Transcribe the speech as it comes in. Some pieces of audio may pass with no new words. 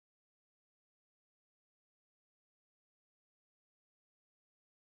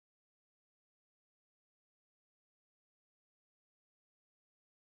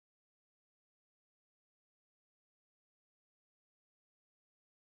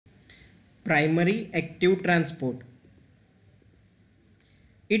Primary active transport.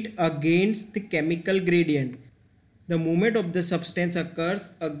 It against the chemical gradient. The movement of the substance occurs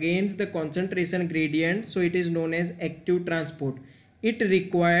against the concentration gradient, so it is known as active transport. It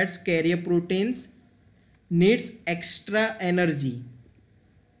requires carrier proteins, needs extra energy,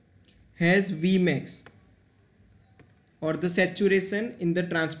 has Vmax or the saturation in the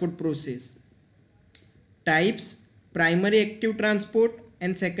transport process. Types: primary active transport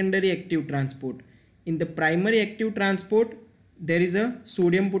and secondary active transport. In the primary active transport, there is a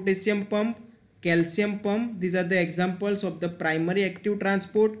sodium potassium pump, calcium pump. These are the examples of the primary active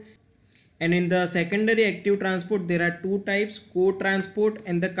transport. And in the secondary active transport, there are two types: co-transport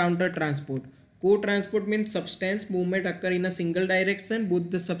and the counter-transport. Co-transport means substance movement occur in a single direction.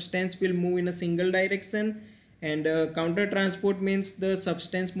 Both the substance will move in a single direction. And counter-transport means the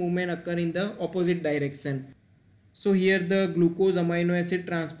substance movement occur in the opposite direction. So here the glucose amino acid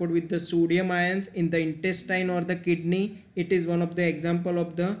transport with the sodium ions in the intestine or the kidney. It is one of the example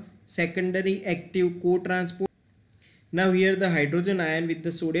of the secondary active co-transport. Now here the hydrogen ion with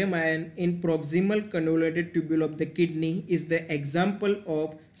the sodium ion in proximal convoluted tubule of the kidney is the example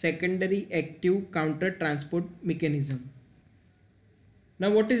of secondary active counter transport mechanism. Now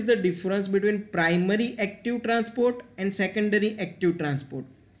what is the difference between primary active transport and secondary active transport?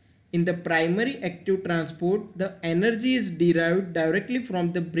 In the primary active transport, the energy is derived directly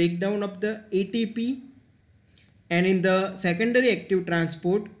from the breakdown of the ATP, and in the secondary active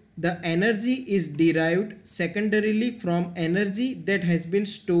transport, the energy is derived secondarily from energy that has been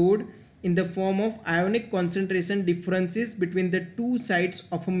stored in the form of ionic concentration differences between the two sides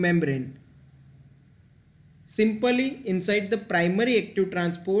of a membrane. Simply, inside the primary active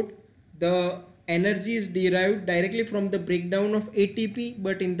transport, the energy is derived directly from the breakdown of ATP,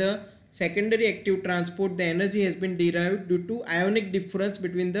 but in the secondary active transport, the energy has been derived due to ionic difference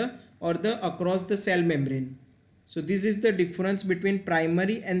between the across the cell membrane. So this is the difference between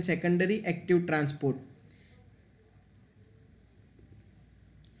primary and secondary active transport.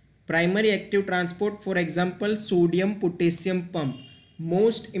 Primary active transport, for example, sodium potassium pump,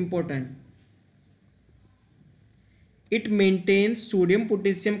 most important. It maintains sodium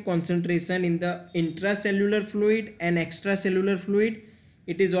potassium concentration in the intracellular fluid and extracellular fluid.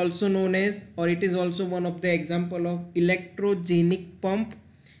 It is also known as, or it is also one of the example of electrogenic pump,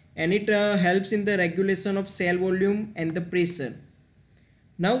 and it helps in the regulation of cell volume and the pressure.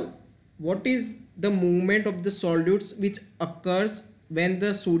 Now, what is the movement of the solutes which occurs when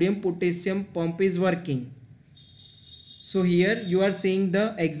the sodium potassium pump is working? So here you are seeing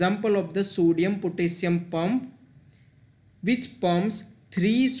the example of the sodium potassium pump, which pumps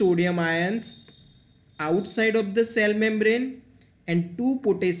 3 sodium ions outside of the cell membrane and 2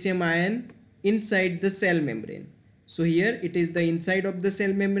 potassium ion inside the cell membrane. So here it is the inside of the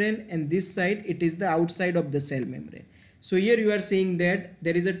cell membrane, and this side it is the outside of the cell membrane. So here you are seeing that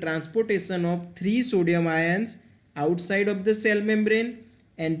there is a transportation of 3 sodium ions outside of the cell membrane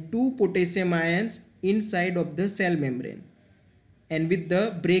and 2 potassium ions inside of the cell membrane, and with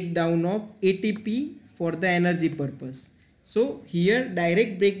the breakdown of ATP for the energy purpose. So here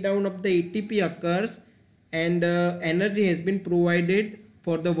direct breakdown of the ATP occurs, and energy has been provided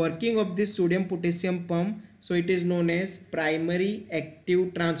for the working of this sodium potassium pump. So it is known as primary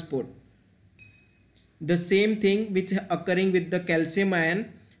active transport. The same thing which occurring with the calcium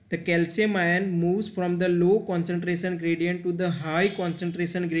ion. The calcium ion moves from the low concentration gradient to the high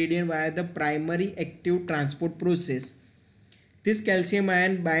concentration gradient via the primary active transport process. This calcium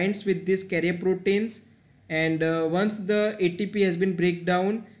ion binds with these carrier proteins, and once the ATP has been break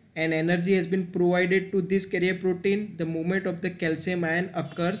down and energy has been provided to this carrier protein, the movement of the calcium ion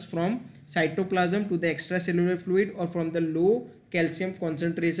occurs from cytoplasm to the extracellular fluid, or from the low calcium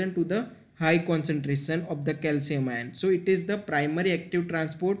concentration to the high concentration of the calcium ion. So it is the primary active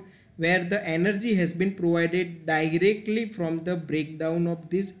transport where the energy has been provided directly from the breakdown of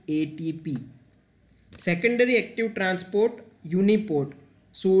this ATP. Secondary active transport, uniport,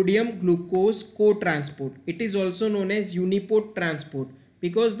 sodium glucose co-transport. It is also known as uniport transport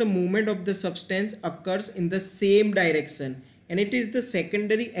because the movement of the substance occurs in the same direction, and it is the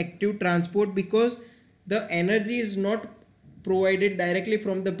secondary active transport because the energy is not provided directly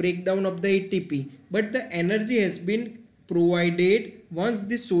from the breakdown of the ATP, but the energy has been provided once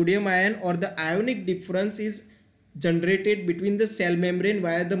the sodium ion or the ionic difference is generated between the cell membrane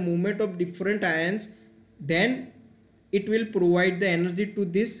via the movement of different ions. Then it will provide the energy to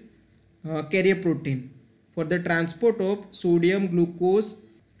this carrier protein for the transport of sodium glucose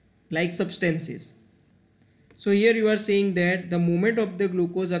like substances. So here you are seeing that the movement of the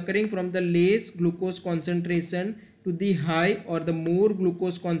glucose occurring from the less glucose concentration to the high or the more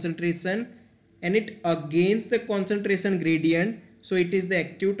glucose concentration, and it against the concentration gradient, so it is the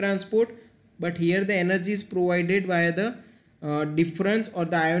active transport. But here the energy is provided via the difference or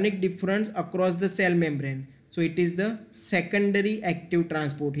the ionic difference across the cell membrane, so it is the secondary active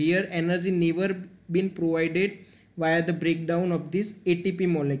transport. Here energy never been provided via the breakdown of this ATP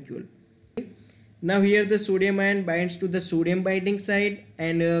molecule. Now here the sodium ion binds to the sodium binding side,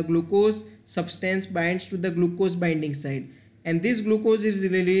 and glucose substance binds to the glucose binding side, and this glucose is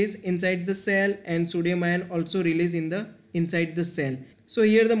released inside the cell, and sodium ion also released inside the cell. So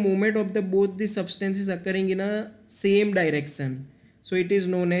here the movement of the both the substances occurring in a same direction, so it is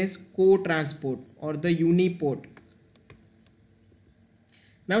known as co-transport or the uniport.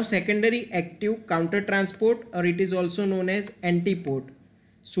 Now secondary active counter transport, or it is also known as antiport,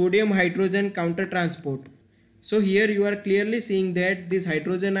 sodium hydrogen counter transport. So here you are clearly seeing that this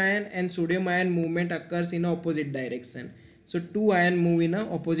hydrogen ion and sodium ion movement occurs in opposite direction. So two ion move in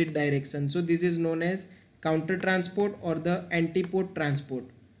a opposite direction. So this is known as counter transport or the antiport transport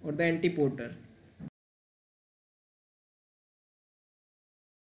or the antiporter.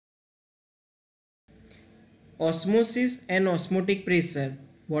 Osmosis and osmotic pressure.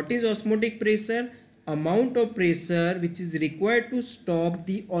 What is osmotic pressure? Amount of pressure which is required to stop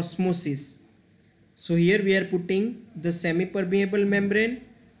the osmosis. So here we are putting the semi-permeable membrane,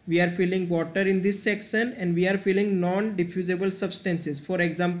 we are filling water in this section, and we are filling non-diffusible substances, for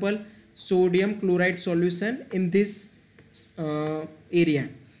example sodium chloride solution in this area.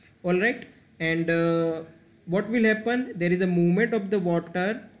 Alright, and what will happen? There is a movement of the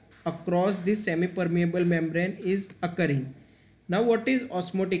water across this semi-permeable membrane is occurring. Now what is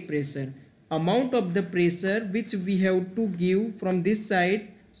osmotic pressure? Amount of the pressure which we have to give from this side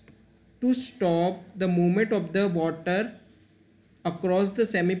to stop the movement of the water across the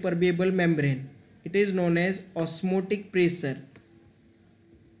semi-permeable membrane. It is known as osmotic pressure.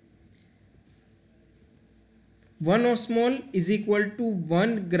 1 osmol is equal to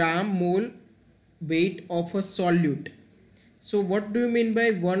 1 gram mole weight of a solute. So what do you mean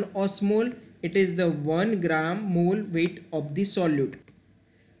by 1 osmol? It is the 1 gram mole weight of the solute.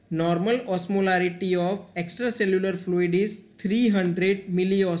 Normal osmolarity of extracellular fluid is 300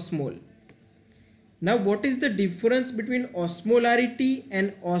 milliosmol. Now what is the difference between osmolarity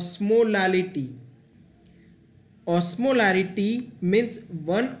and osmolality? Osmolarity means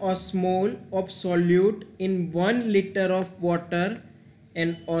 1 osmol of solute in 1 liter of water,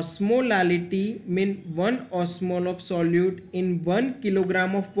 and osmolality means 1 osmol of solute in 1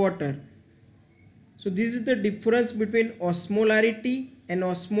 kilogram of water. So this is the difference between osmolarity and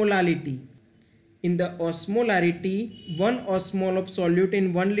osmolality. In the osmolarity, 1 osmol of solute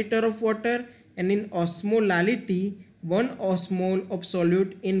in 1 liter of water, and in osmolality 1 osmol of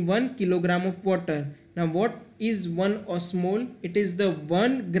solute in 1 kilogram of water. Now what is 1 osmol? It is the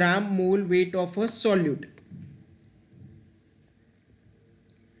 1 gram mole weight of a solute.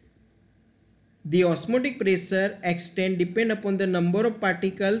 The osmotic pressure extent depend upon the number of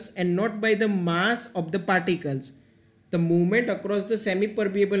particles and not by the mass of the particles. The movement across the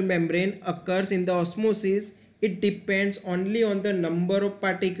semi-permeable membrane occurs in the osmosis. It depends only on the number of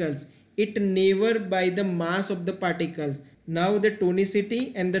particles. It never by the mass of the particles. Now the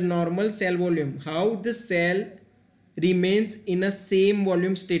tonicity and the normal cell volume. How the cell remains in a same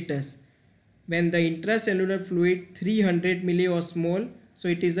volume status. When the intracellular fluid 300 milliosmol, so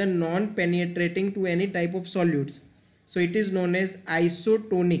it is a non-penetrating to any type of solutes. So it is known as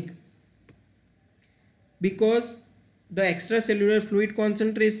isotonic, because the extracellular fluid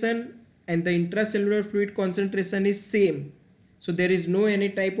concentration and the intracellular fluid concentration is same. So there is no any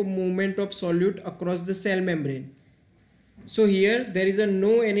type of movement of solute across the cell membrane. So here there is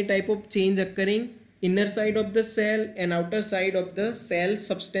no any type of change occurring inner side of the cell and outer side of the cell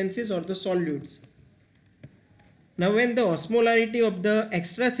substances or the solutes. Now when the osmolarity of the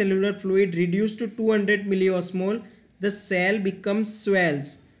extracellular fluid reduced to 200 milliosmol, the cell becomes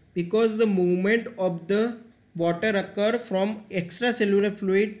swells, because the movement of the water occur from extracellular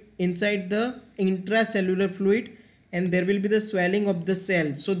fluid inside the intracellular fluid, and there will be the swelling of the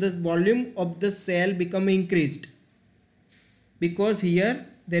cell. So the volume of the cell become increased, because here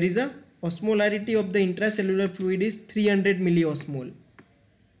there is a osmolarity of the intracellular fluid is 300 milliosmol.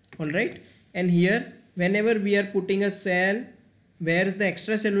 Alright, and here whenever we are putting a cell where the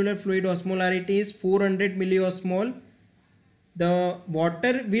extracellular fluid osmolarity is 400 milliosmol, the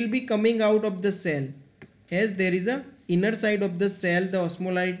water will be coming out of the cell. As there is a inner side of the cell, the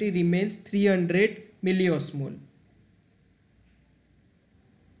osmolarity remains 300 milliosmol.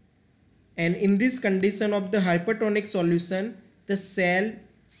 And in this condition of the hypertonic solution, the cell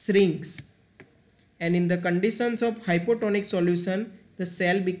shrinks, and in the conditions of hypotonic solution the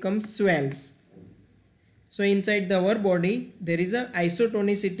cell becomes swells. So inside our body there is a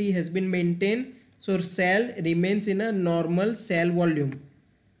isotonicity has been maintained, so cell remains in a normal cell volume.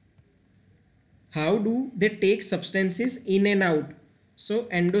 How do they take substances in and out? So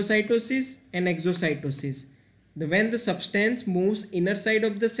endocytosis and exocytosis. When the substance moves inner side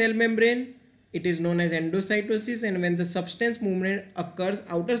of the cell membrane, it is known as endocytosis, and when the substance movement occurs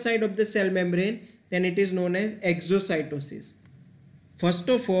outer side of the cell membrane, then it is known as exocytosis. First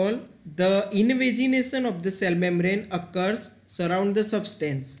of all, the invagination of the cell membrane occurs surround the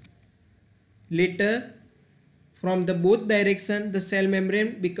substance. Later, from the both direction, the cell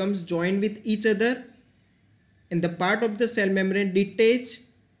membrane becomes joined with each other, and the part of the cell membrane detach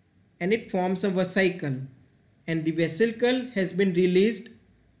and it forms a vesicle, and the vesicle has been released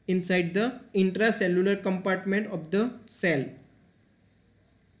inside the intracellular compartment of the cell.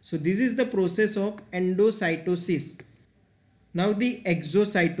 So this is the process of endocytosis. Now the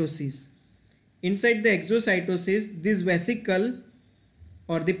exocytosis. Inside the exocytosis, this vesicle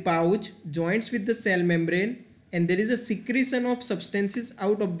or the pouch joins with the cell membrane, and there is a secretion of substances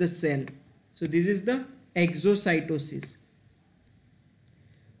out of the cell. So this is the exocytosis.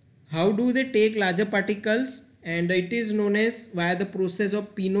 How do they take larger particles? And it is known as via the process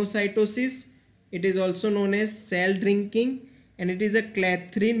of pinocytosis. It is also known as cell drinking, and it is a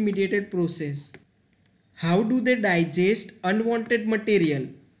clathrin mediated process. How do they digest unwanted material?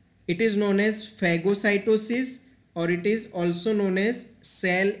 It is known as phagocytosis, or it is also known as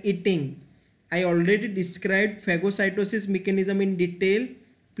cell eating. I already described phagocytosis mechanism in detail.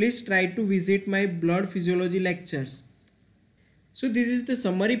 Please try to visit my blood physiology lectures. So this is the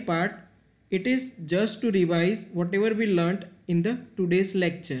summary part. It is just to revise whatever we learnt in the today's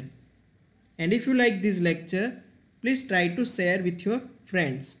lecture. And if you like this lecture, please try to share with your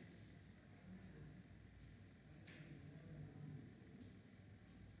friends.